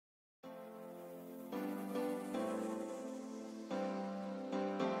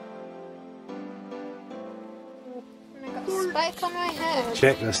spike on my head.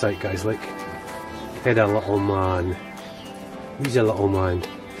 Check this out, guys, look. Head a little man. He's a little man.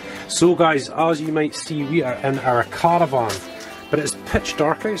 So guys, as you might see, we are in our caravan. But it's pitch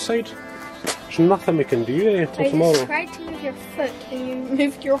dark outside. There's nothing we can do until tomorrow. I just tried to move your foot and you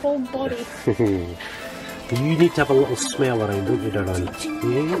moved your whole body. You need to have a little smell around, don't you, darling?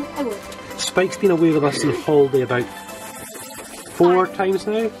 Yeah? Spike's been away with us in holiday about 4 times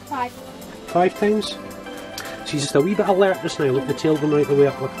now? 5. 5 times? She's just a wee bit alert just now. Look, the tail going right the way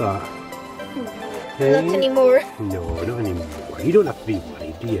up like that. Not anymore. No, not anymore. You don't have to be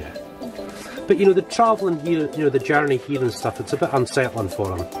worried, do you? But you know, the travelling here, you know, the journey here and stuff, it's a bit unsettling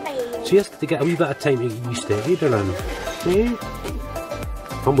for him. So he has to get a wee bit of time to get used to it, darling. Yeah?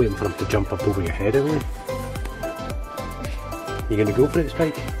 I'm waiting for him to jump up over your head, anyway. You gonna go for it,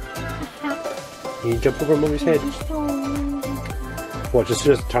 Spike? You jump over Mummy's head? Watch, as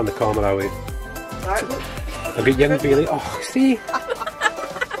soon as I turn the camera away. I'll get young Bailey. Oh, see?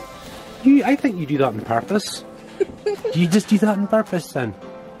 I think you do that on purpose. Do you just do that on purpose, then?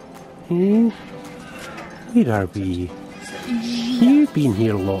 Where are we? You've been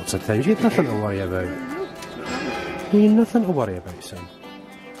here lots of times. You've nothing to worry about. You've nothing to worry about, son.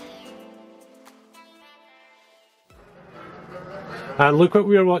 And look what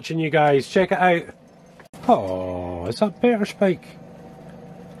we're watching, you guys. Check it out. Oh, is that better, Spike?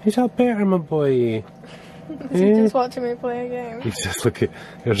 Is that better, my boy? He's just watching me play a game. He's just looking.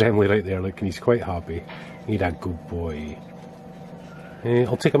 There's Emily right there, look, and he's quite happy. He's a good boy.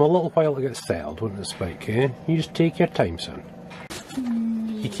 It'll take him a little while to get settled, won't it, Spike? You just take your time, son.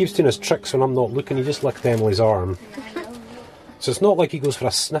 He keeps doing his tricks when I'm not looking. He just licked Emily's arm. So it's not like he goes for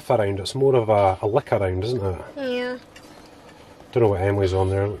a sniff around, it's more of a lick around, isn't it? Yeah. Don't know what Emily's on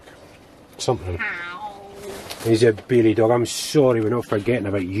there, look. Something. He's a Bailey dog. I'm sorry, we're not forgetting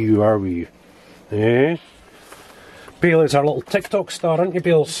about you, are we? Yeah? Bailey's our little TikTok star, aren't you,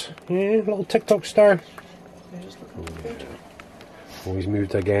 Bales? Yeah, little TikTok star. Oh, he's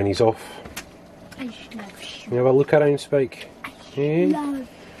moved again, he's off. You have a look around, Spike? Yeah?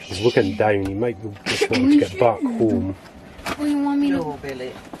 He's looking down, he might just want to get back home. Oh, you want me to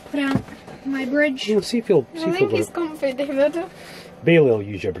put out my bridge? Yeah, see if he'll... I think he's comfy, David. Bailey will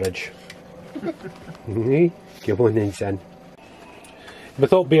use your bridge. Come on then, son. We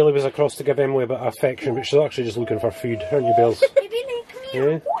thought Bailey was across to give Emily a bit of affection, but she's actually just looking for food, aren't you, Bells? Bailey, come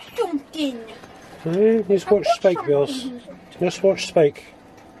here, watch something. Yeah, just watch Spike, Bells. Just watch Spike.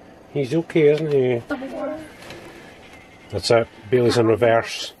 He's okay, isn't he? That's it. Bailey's in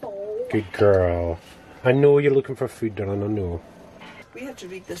reverse. Good girl. I know you're looking for food, darling, I know. We had to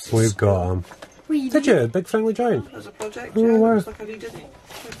read this. We've got him. Did you? Big friendly giant? As a project, oh, wow. Like I needed it.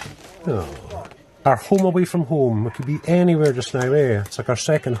 Oh. Our home away from home. It could be anywhere just now, eh? It's like our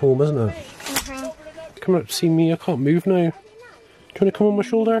second home, isn't it? Come out to see me. I can't move now. Can you come on my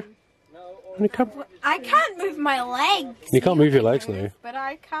shoulder? Can you come? I can't move my legs. You can't move your legs now. But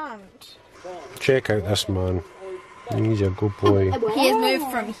I can't. Check out this man. He's a good boy. He has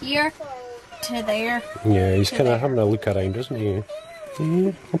moved from here to there. Yeah, he's kind of having a look around, isn't he?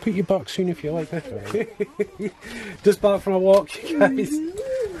 Yeah, I'll put you back soon if you like. Just back from a walk, you guys.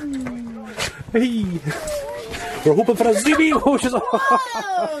 Hey, we're hoping for a zoomie. Oh, she's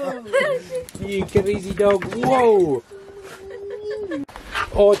you crazy dog! Whoa!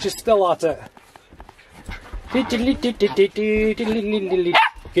 Oh, she's still at it.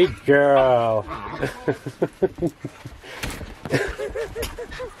 Good girl.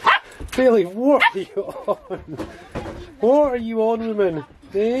 Bailey, what are you on? What are you on, woman?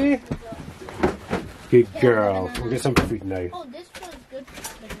 Eh? Good girl. We'll get some food now. Oh, this feels good.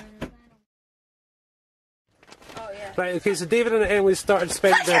 Oh, yeah. Right, okay, so David and Emily started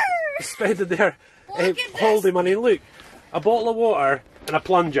spending their holiday money. Look, a bottle of water and a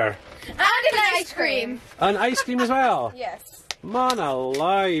plunger. And an ice cream. And ice cream as well? Yes. Man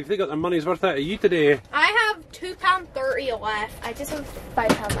alive, they got their money's worth out of you today. I have £2.30 left. I just have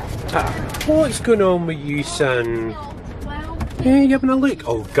 £5 left. Ah, what's going on with you, son? Well, Hey, you having a look?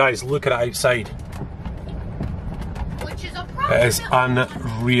 Oh, guys, look at it outside. which is a problem. It is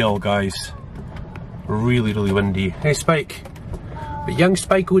unreal, guys. Really, really windy. Hey, Spike. But young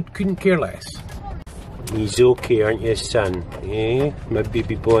Spike couldn't care less. He's okay, aren't you, son? Eh? My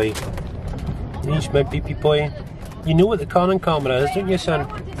baby boy. He's my baby boy. You know what the Canon camera is, don't you, son?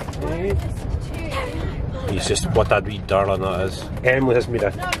 Eh? He's just what a wee darling that is. Emily has made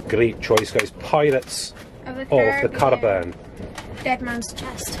a great choice, guys. Pirates of the Caravan. Dead man's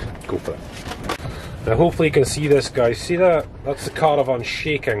chest. Go for it. Now hopefully you can see this, guys. See that? That's the Caravan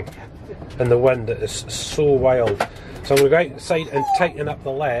shaking in the wind. It is so wild. So I'm going to go outside and tighten up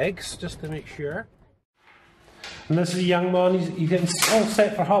the legs just to make sure. And this is a young man, he's getting all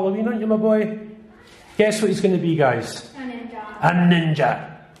set for Halloween, aren't you, my boy? Guess what he's going to be, guys? A ninja. A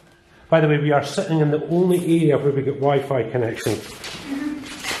ninja. By the way, we are sitting in the only area where we get Wi-Fi connection.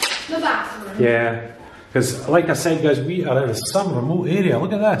 The bathroom. Yeah, because like I said, guys, we are in some remote area.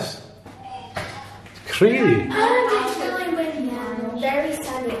 Look at this. It's crazy. It's really windy. Very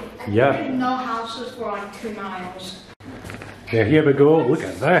sunny. Yeah. No houses for like 2 miles. Yeah, here we go. Look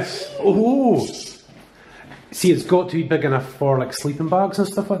at this. Oh! See, it's got to be big enough for like sleeping bags and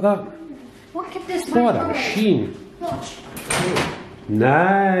stuff like that. Look at this What a microwave. machine. Look.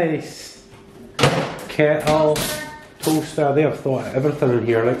 Nice. Kettle, toaster, they have thought of everything in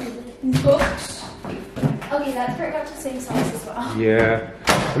here. Like. Books. Okay, that's pretty much the same size as well. Yeah.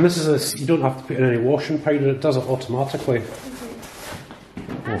 And this is you don't have to put in any washing powder, it does it automatically.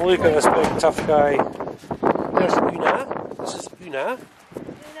 Look at this big tough guy. There's Una. This is Una.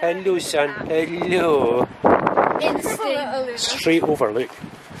 Hello, son. Hello. Instinct. Straight over, look.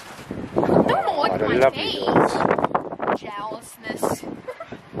 Don't look What a at my lovely face. dog. Jealousness.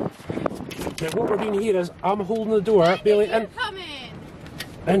 Now what we're doing here is I'm holding the door, Bailey, in. Come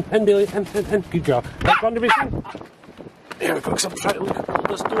in. In, Bailey, in. Good job. Right, one division. There we go, because I'm trying to hold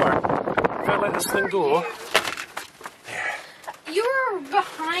this door. If I let this thing go. You're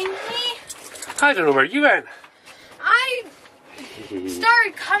behind me. I don't know where you went. I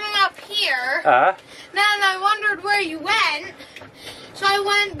started coming up here. Then I wondered where you went. So I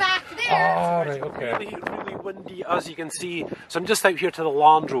went back there. Oh, right, okay. Really windy, as you can see. So I'm just out here to the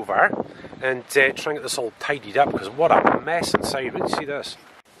Land Rover and trying to get this all tidied up because what a mess inside. Wouldn't you see this?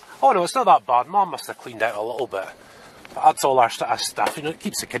 Oh no, it's not that bad. Mum must have cleaned out a little bit. But that's all our stuff. You know, it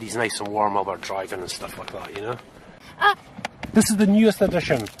keeps the kiddies nice and warm while we're driving and stuff like that, you know? This is the newest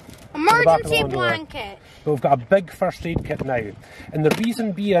addition. Emergency blanket. But we've got a big first aid kit now. And the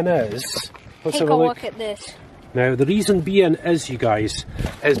reason being is... Let's Take have a look. look at this. Now, the reason being is, you guys,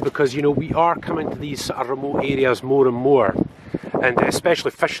 is because, you know, we are coming to these sort of remote areas more and more. And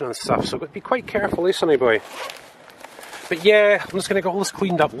especially fishing and stuff, so we've got to be quite careful, eh, sonny boy? But yeah, I'm just going to get all this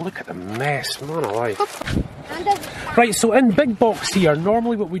cleaned up. Look at the mess, man alive. Right, so in Big Box here,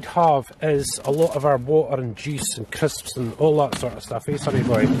 normally what we'd have is a lot of our water and juice and crisps and all that sort of stuff, eh, sonny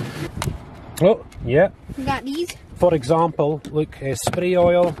boy? Oh, yeah. We got these. For example, look, spray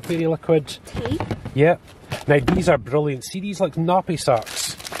oil, fairy liquid. Tape. Yeah. Now these are brilliant. See these like nappy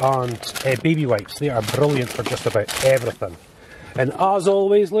sacks and baby wipes. They are brilliant for just about everything. And as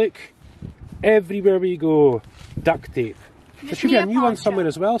always, look, everywhere we go, duct tape. There should be a new one somewhere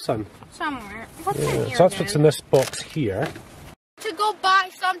as well, son. Somewhere. What's in here? So that's what's in this box here. To go buy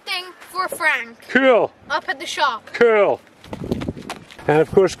something for Frank. Cool. Up at the shop. Cool. And of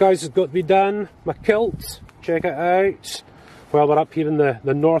course, guys, it's got to be done. My kilt. Check it out. Well, we're up here in the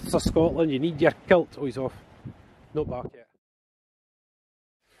north of Scotland. You need your kilt. Oh, he's off. Not back yet.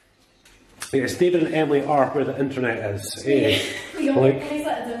 Yes, David and Emily are where the internet is. Look,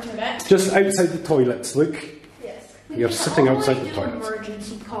 just outside the toilets, look. Yes. You're sitting outside the toilet.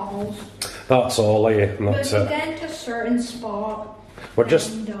 Emergency calls. That's all, and that's But it. then to a certain spot. We're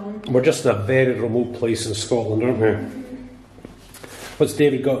just in a very remote place in Scotland, aren't we? What's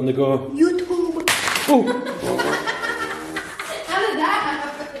David got on the go? YouTube. Oh! How did that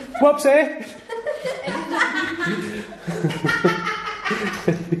happen? Whoops, eh?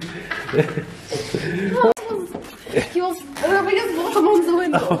 He was rubbing his bottom on the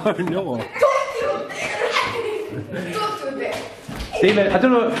window. Oh no. Talk to a bit. David, I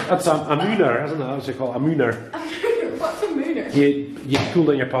don't know, that's a mooner, isn't it? That's what you call it, a mooner. What's a mooner? You pull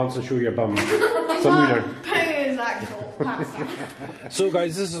down your pants and show your bum. It's a mooner. His actual pasta. So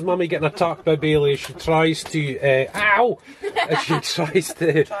guys, this is Mummy getting attacked by Bailey. She tries to, ow! She tries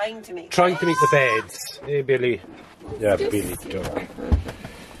to, Trying to make the beds. Hey Bailey. Yeah, Bailey dog.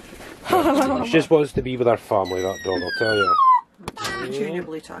 She just wants to be with her family, that dog, I'll tell you. Junior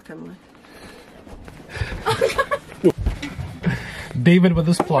Blue Talk, Emily. David with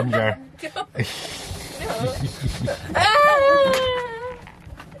his plunger.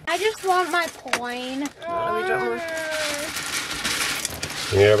 I just want my coin.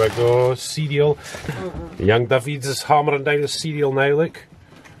 Here we go, cereal. Young David's is hammering down the cereal now, look.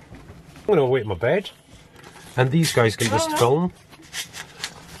 I'm going to wait in my bed. And these guys can just film.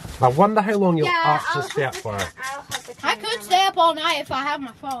 I wonder how long you'll actually stay up for. I could stay up all night if I have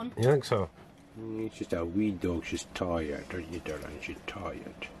my phone. You think so? It's just a wee dog, she's tired, aren't you, darling? She's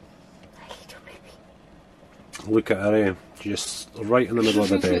tired. Look at her, eh? Just right in the middle of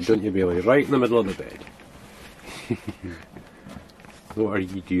the bed, don't you, Bailey? Right in the middle of the bed. What are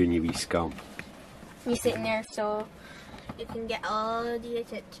you doing, you wee scamp? You're sitting there so you can get all the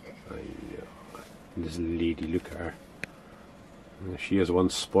attention. I know. This lady, look at her. She is one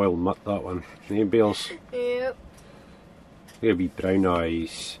spoiled mutt, that one. Hey, Bales. Yep. There be brown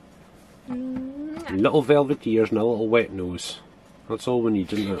eyes. Little velvet ears and a little wet nose. That's all we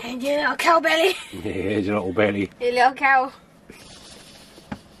need, isn't it? And your little cow belly. Yeah, your little belly. Your little cow.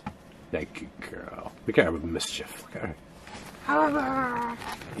 That good girl. Look at her with mischief. Look at her.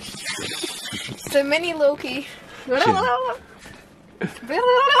 So mini Loki.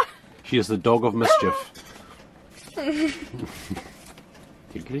 She is the dog of mischief.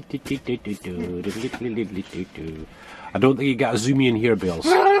 I don't think you got a zoom in here, Bales.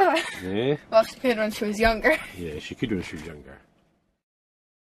 Yeah? Well, she could when she was younger. Yeah, she could when she was younger.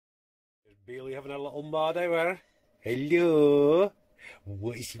 There's Bailey having a little mad hour. Hello.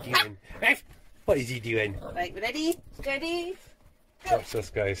 What is he doing? What is he doing? Right, ready, steady. Watch this,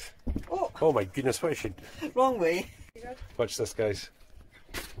 guys. Oh my goodness, what is she? Wrong way. Watch this, guys.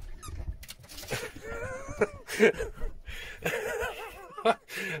 Oh,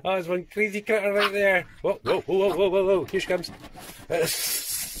 there's one crazy critter right there. Whoa, whoa, whoa, whoa, whoa, whoa. Here she comes.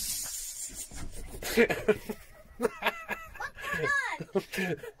 What's going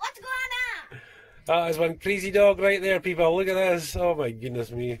on? Oh, there's one crazy dog right there, people. Look at this. Oh my goodness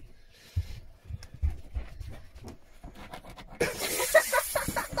me.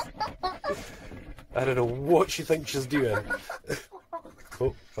 I don't know what she thinks she's doing.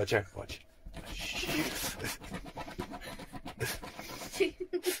 Oh, watch her, watch.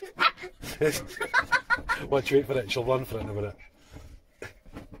 Watch, wait for it, she'll run for it in a minute.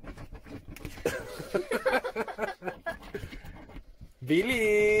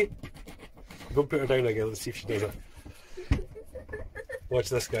 Billy! Go put her down again, let's see if she does it. Watch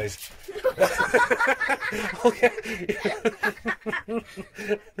this, guys. Okay.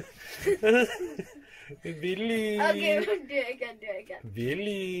 Billy! Okay, do it again, do it again.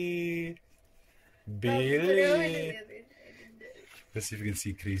 Billy! Billy! Let's see if we can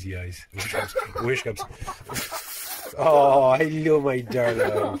see crazy eyes. Where she comes. Oh, hello, my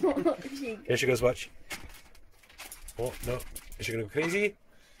darling. Here she goes, watch. Oh, no. Is she going to go crazy?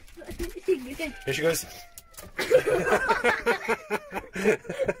 Here she goes.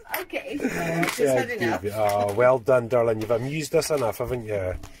 Okay. Oh, well done, darling. You've amused us enough, haven't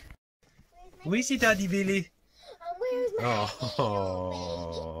you? Where's your daddy, Billy? Where's my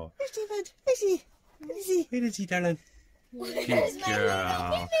Oh. Where's David? Where's he? Where's he? Where is he, darling? Good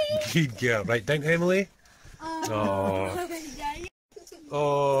girl. Good girl. Right, down, Emily. Oh.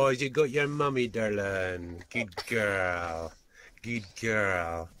 Oh, you got your mummy, darling. Good girl. Good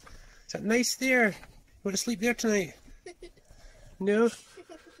girl. Is that nice there? You want to sleep there tonight? No?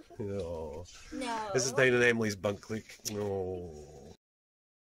 No. No. This is down in Emily's bunk, look. No.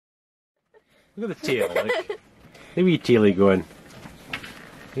 Look at the tail, look. Look wee taily going.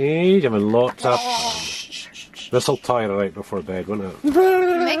 Hey, he's having lots of fun. This'll tire her out before bed, won't it?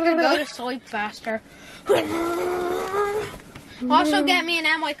 Make her go to sleep faster. Also get me and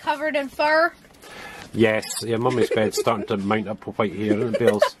Emily covered in fur. Yes, your mummy's bed's starting to mount up with white hair, isn't it,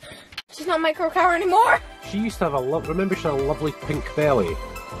 Bills? She's not micro cow anymore. She used to have remember she had a lovely pink belly?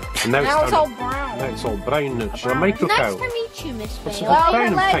 And now, Now it's all brown. Now it's all brown. She's a micro Nice cow. to meet you, Miss What's Bale. it called? Well, Brown your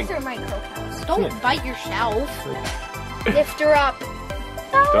and legs pink. are micro cows. Don't Yeah. bite yourself. Lift her up.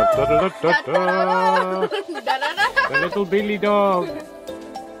 Da, da, da, da, da, da. The little Billy dog.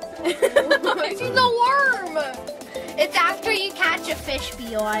 She's a worm. It's after you catch a fish,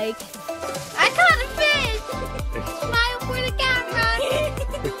 be like, I caught a fish. Smile for the camera.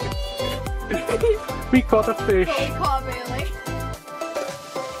 We caught a fish. Comment.